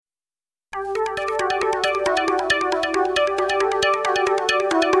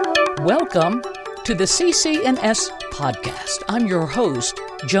Welcome to the CCNS podcast. I'm your host,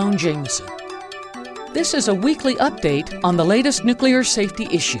 Joan Jameson. This is a weekly update on the latest nuclear safety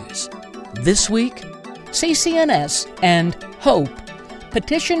issues. This week, CCNS and HOPE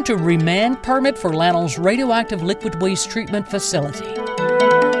petition to remand permit for LANL's radioactive liquid waste treatment facility.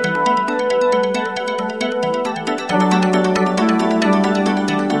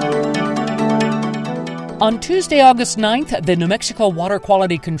 On Tuesday, August 9th, the New Mexico Water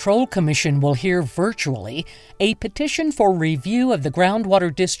Quality Control Commission will hear virtually a petition for review of the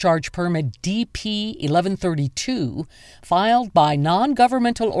groundwater discharge permit DP 1132 filed by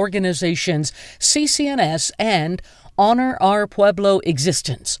non-governmental organizations CCNS and Honor Our Pueblo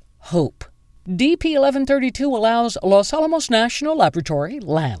Existence, HOPE. DP 1132 allows Los Alamos National Laboratory,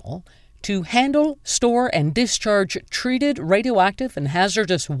 LANL, to handle, store, and discharge treated radioactive and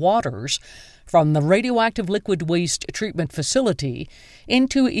hazardous waters from the radioactive liquid waste treatment facility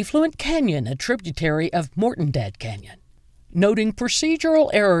into Effluent Canyon, a tributary of Mortondad Canyon. Noting procedural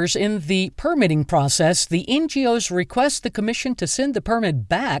errors in the permitting process, the NGOs request the Commission to send the permit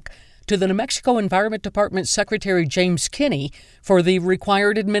back to the New Mexico Environment Department Secretary James Kinney for the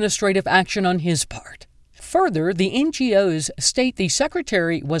required administrative action on his part. Further, the NGOs state the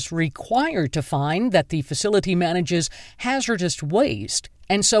Secretary was required to find that the facility manages hazardous waste,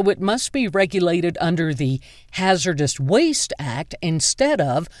 and so it must be regulated under the Hazardous Waste Act instead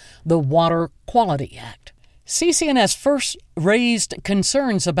of the Water Quality Act. CCNS first raised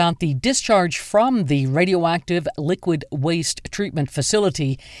concerns about the discharge from the radioactive liquid waste treatment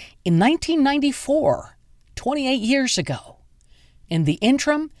facility in 1994, 28 years ago. In the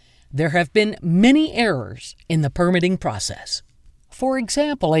interim, there have been many errors in the permitting process. For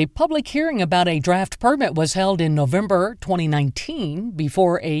example, a public hearing about a draft permit was held in November 2019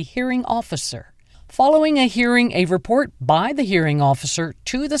 before a hearing officer. Following a hearing, a report by the hearing officer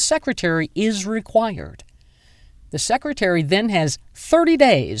to the Secretary is required. The Secretary then has 30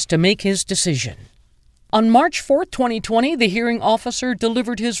 days to make his decision. On March 4, 2020, the hearing officer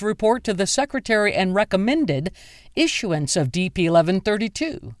delivered his report to the Secretary and recommended issuance of DP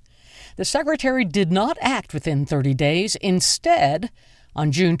 1132. The Secretary did not act within 30 days. Instead,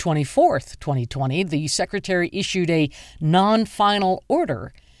 on June 24, 2020, the Secretary issued a non-final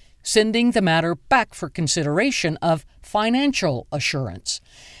order, sending the matter back for consideration of financial assurance.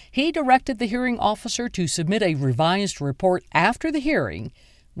 He directed the hearing officer to submit a revised report after the hearing,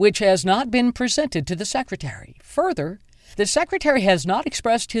 which has not been presented to the Secretary. Further, the Secretary has not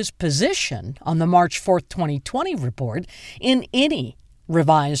expressed his position on the March 4, 2020 report in any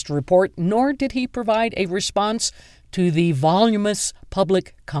revised report, nor did he provide a response to the voluminous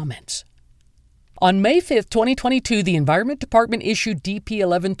public comments. On May 5, 2022, the Environment Department issued DP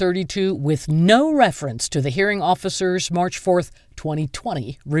 1132 with no reference to the hearing officer's March 4,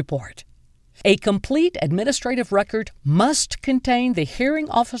 2020 report. A complete administrative record must contain the hearing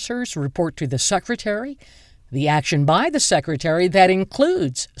officer's report to the Secretary, the action by the Secretary that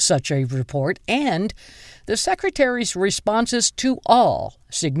includes such a report, and the Secretary's responses to all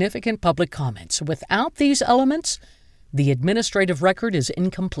significant public comments. Without these elements, the administrative record is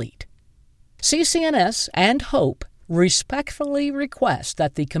incomplete. CCNS and HOPE respectfully request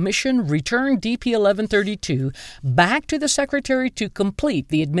that the Commission return DP 1132 back to the Secretary to complete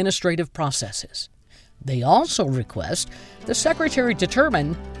the administrative processes. They also request the Secretary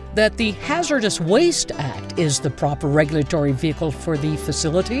determine that the Hazardous Waste Act is the proper regulatory vehicle for the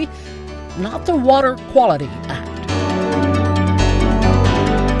facility, not the Water Quality Act.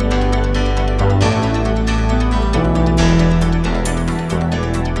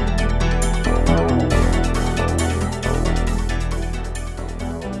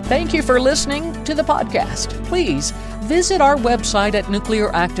 Thank you for listening to the podcast. Please visit our website at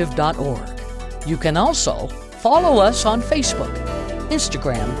nuclearactive.org. You can also follow us on Facebook,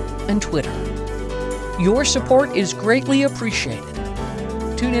 Instagram, and Twitter. Your support is greatly appreciated.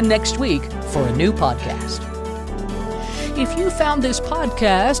 Tune in next week for a new podcast. If you found this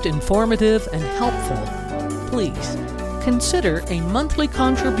podcast informative and helpful, please consider a monthly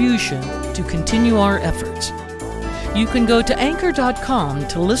contribution to continue our efforts. You can go to anchor.com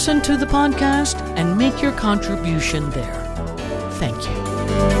to listen to the podcast and make your contribution there. Thank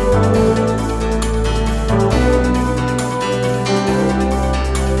you.